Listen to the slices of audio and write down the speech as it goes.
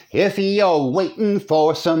If you're waiting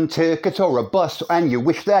for some tickets or a bus and you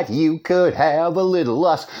wish that you could have a little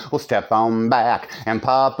us, well, step on back and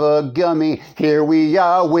pop a gummy. Here we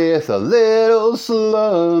are with a little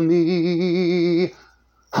slummy.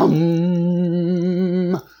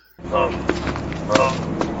 Hum.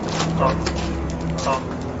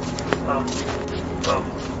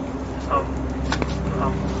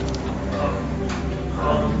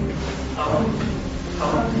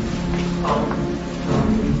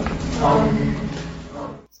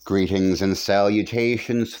 Greetings and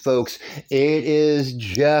salutations, folks. It is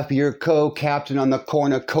Jeff, your co-captain on the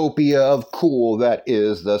cornucopia of cool that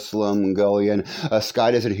is the Slumgullion.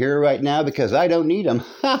 Scott isn't here right now because I don't need him.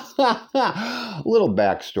 Little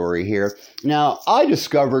backstory here. Now, I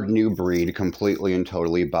discovered New Breed completely and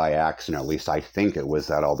totally by accident. At least I think it was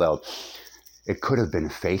that, although it could have been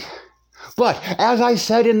fate. But, as I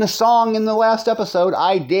said in the song in the last episode,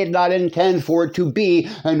 I did not intend for it to be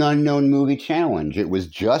an unknown movie challenge. It was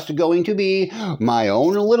just going to be my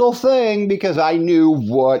own little thing because I knew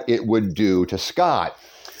what it would do to Scott.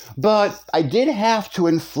 But I did have to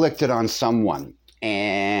inflict it on someone.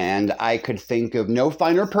 And I could think of no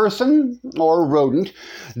finer person or rodent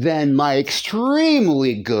than my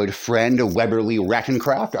extremely good friend Webberly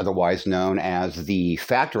Rattenkraft, otherwise known as the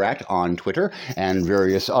Fat Rat on Twitter and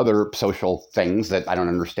various other social things that I don't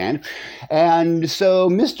understand. And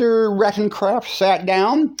so Mr. Rattenkraft sat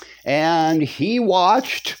down and he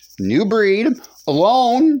watched New Breed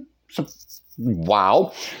alone.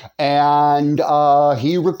 Wow. And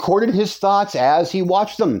he recorded his thoughts as he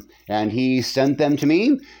watched them. And he sent them to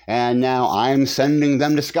me. And now I'm sending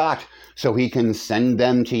them to Scott so he can send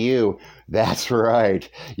them to you. That's right.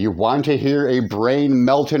 You want to hear a brain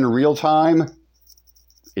melt in real time?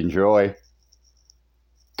 Enjoy.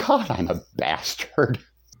 God, I'm a bastard.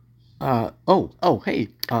 Hey,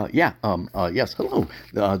 yes, hello.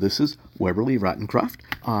 This is Webberly Rattenkraft.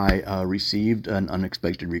 I received an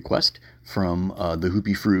unexpected request from the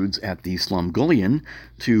Hoopy Froods at the Slumgullion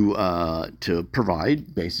to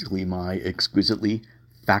provide basically my exquisitely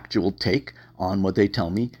factual take on what they tell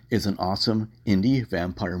me is an awesome indie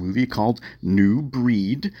vampire movie called New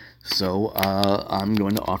Breed. So I'm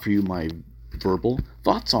going to offer you my verbal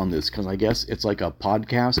thoughts on this because I guess it's like a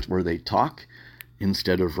podcast where they talk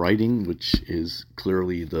instead of writing, which is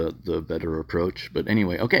clearly the better approach. But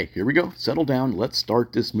anyway, okay, here we go. Settle down. Let's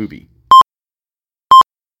start this movie.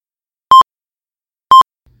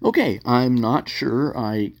 Okay, I'm not sure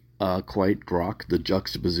I quite grok the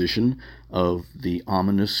juxtaposition of the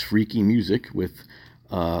ominous, freaky music with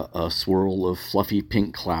a swirl of fluffy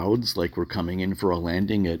pink clouds like we're coming in for a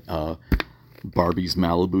landing at Barbie's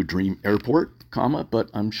Malibu Dream Airport,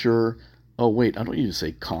 but I'm sure... Oh, wait, I don't need to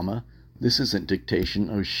say comma. This isn't dictation.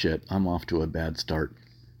 Oh, shit. I'm off to a bad start.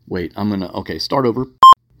 Wait, okay, start over.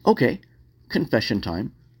 Okay, confession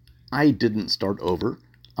time. I didn't start over.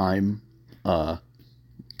 I'm,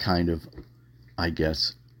 kind of, I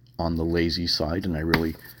guess, on the lazy side, and I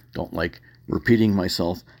really don't like repeating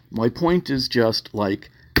myself. My point is just, like,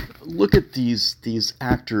 look at these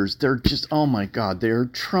actors. They're just, oh my God, they're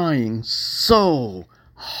trying so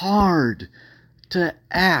hard to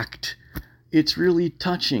act. It's really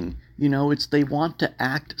touching. You know, they want to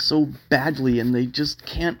act so badly and they just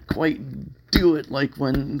can't quite do it, like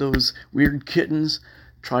when those weird kittens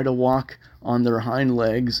try to walk on their hind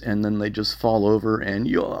legs and then they just fall over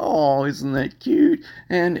and oh, isn't that cute?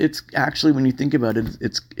 And it's actually, when you think about it,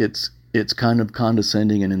 it's kind of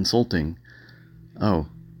condescending and insulting. Oh,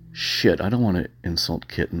 shit, I don't want to insult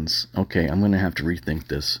kittens. Okay, I'm going to have to rethink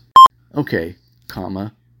this. Okay,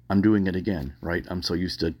 comma, I'm doing it again, right? I'm so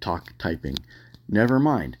used to typing. Never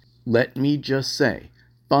mind. Let me just say,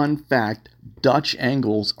 fun fact, Dutch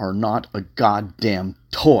angles are not a goddamn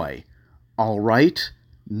toy. All right?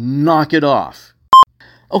 Knock it off.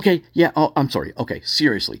 Okay, yeah, I'm sorry. Okay,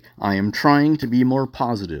 seriously, I am trying to be more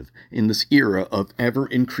positive in this era of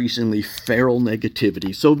ever-increasingly feral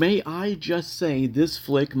negativity. So may I just say this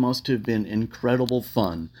flick must have been incredible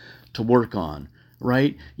fun to work on,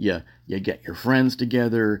 right? You get your friends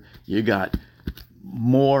together, you got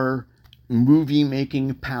more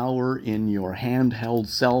movie-making power in your handheld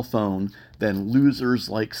cell phone than losers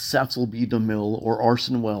like Cecil B. DeMille or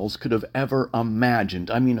Orson Welles could have ever imagined.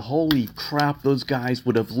 I mean, holy crap, those guys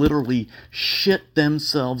would have literally shit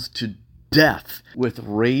themselves to death with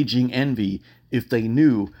raging envy if they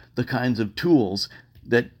knew the kinds of tools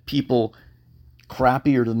that people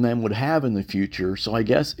crappier than them would have in the future. So I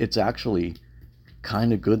guess it's actually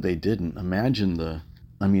kind of good they didn't. Imagine the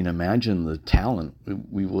talent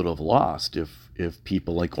we would have lost if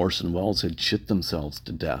people like Orson Welles had shit themselves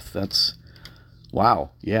to death. That's,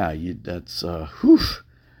 wow. Yeah, that's, whew.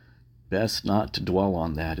 best not to dwell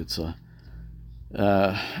on that. It's a...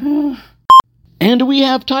 And we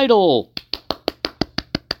have title!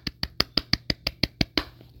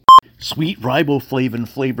 Sweet riboflavin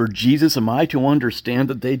flavored Jesus, am I to understand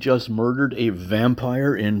that they just murdered a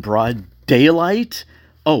vampire in broad daylight?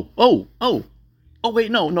 Oh,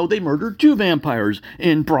 wait, no, they murdered 2 vampires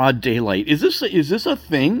in broad daylight. Is this a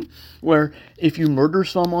thing where if you murder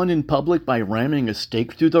someone in public by ramming a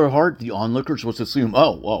stake through their heart, the onlookers will assume,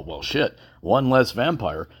 well, shit, one less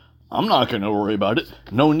vampire. I'm not going to worry about it.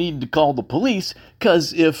 No need to call the police,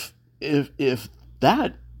 because if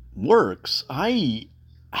that works, I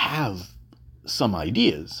have some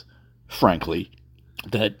ideas, frankly,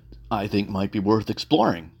 that I think might be worth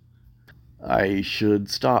exploring. I should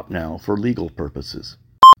stop now for legal purposes.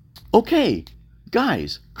 Okay,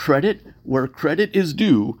 guys, credit where credit is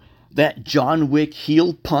due. That John Wick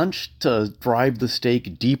heel punch to drive the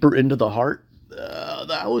stake deeper into the heart,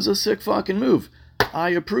 that was a sick fucking move.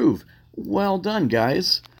 I approve. Well done,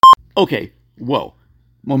 guys. Okay, whoa.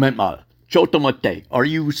 Moment mata. Chotomate. Are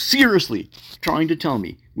you seriously trying to tell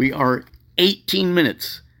me we are 18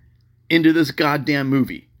 minutes into this goddamn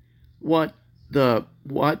movie? What?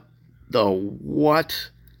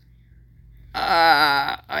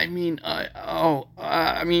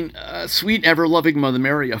 Sweet ever-loving Mother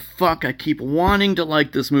Mary, fuck, I keep wanting to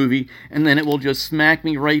like this movie, and then it will just smack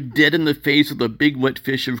me right dead in the face with a big wet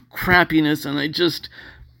fish of crappiness, and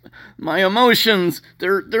my emotions,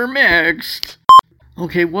 they're mixed.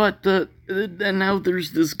 Okay, and now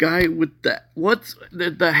there's this guy with what's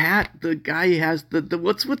the hat, the guy has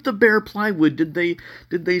what's with the bare plywood? Did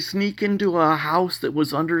they sneak into a house that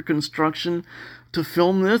was under construction to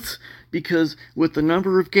film this? Because with the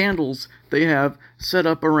number of candles they have set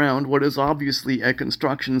up around what is obviously a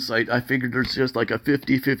construction site, I figured there's just like a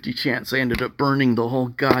 50-50 chance they ended up burning the whole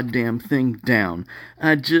goddamn thing down.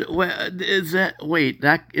 Is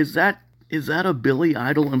that a Billy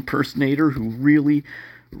Idol impersonator who really,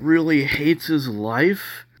 really hates his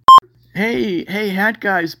life? Hey, hat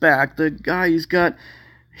guy's back. The guy, he's got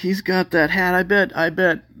that hat. I bet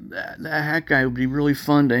that hat guy would be really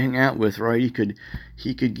fun to hang out with, right? He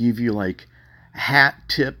could give you like hat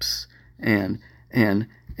tips and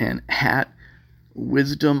hat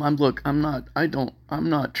wisdom. I'm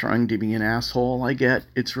not trying to be an asshole. I get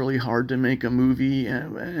it's really hard to make a movie,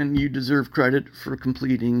 and you deserve credit for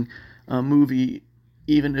completing a movie.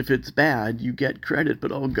 Even if it's bad, you get credit,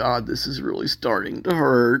 but oh god, this is really starting to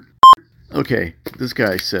hurt. Okay, this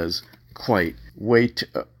guy says way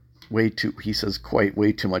too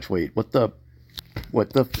much weight.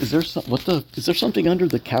 Is there something under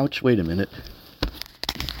the couch? Wait a minute.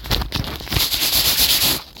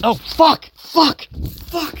 Oh, fuck!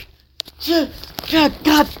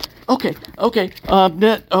 God. Okay.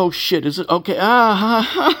 Oh shit, is it? Okay.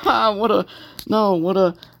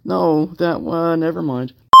 Never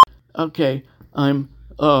mind. Okay, I'm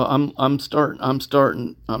starting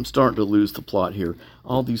to lose the plot here.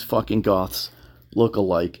 All these fucking goths look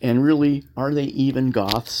alike, and really, are they even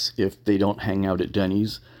goths if they don't hang out at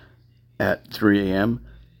Denny's at 3 a.m.?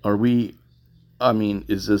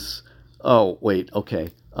 Is this... Oh, wait, okay.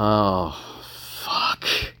 Oh, fuck.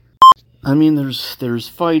 There's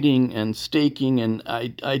fighting and staking, and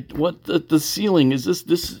what the ceiling is this?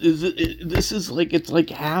 This is like, it's like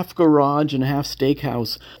half garage and half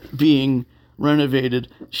steakhouse being renovated.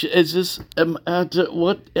 Is this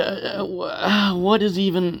what is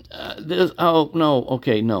even this? Oh no,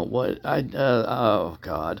 okay, no. Oh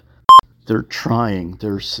god, they're trying.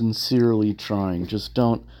 They're sincerely trying. Just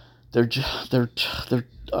don't. They're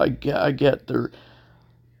I get they're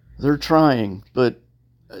trying, but.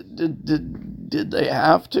 Did they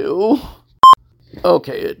have to?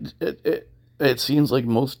 Okay, it seems like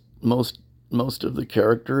most of the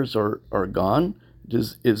characters are gone.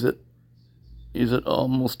 Is it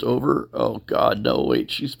almost over? Oh god, no, wait,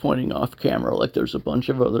 she's pointing off camera like there's a bunch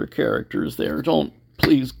of other characters there.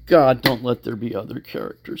 Please god, don't let there be other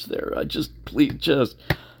characters there.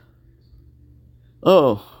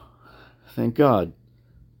 Oh, thank god.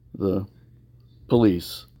 The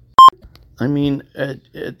police.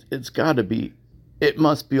 It's gotta be, it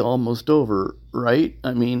must be almost over, right?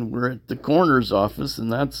 We're at the coroner's office,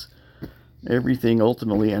 and that's, everything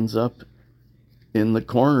ultimately ends up in the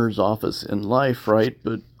coroner's office in life, right?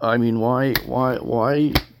 But, why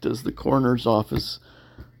does the coroner's office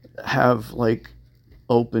have, like,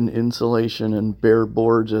 open insulation and bare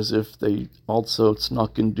boards as if they also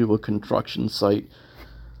snuck into a construction site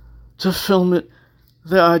to film it?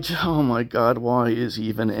 Oh my god, why is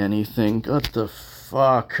even anything? What the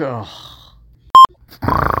fuck? Oh.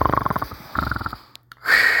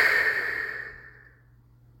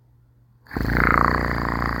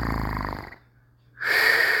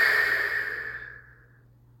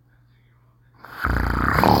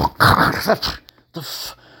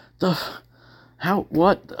 the how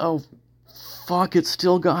what? Oh, fuck! It's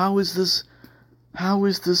still go. How is this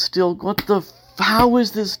still? What the? How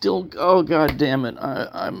is this still? Oh, god damn it!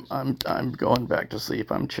 I'm going back to sleep.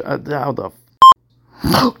 How the?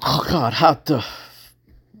 Oh god! How the?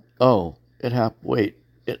 Oh, it happened.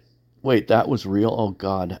 Wait, that was real? Oh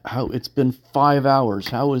god, it's been 5 hours.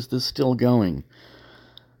 How is this still going?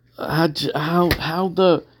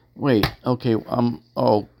 Wait, okay,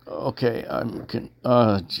 oh, okay,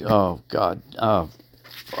 oh god,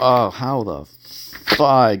 how the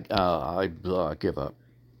fuck, I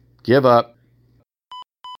give up.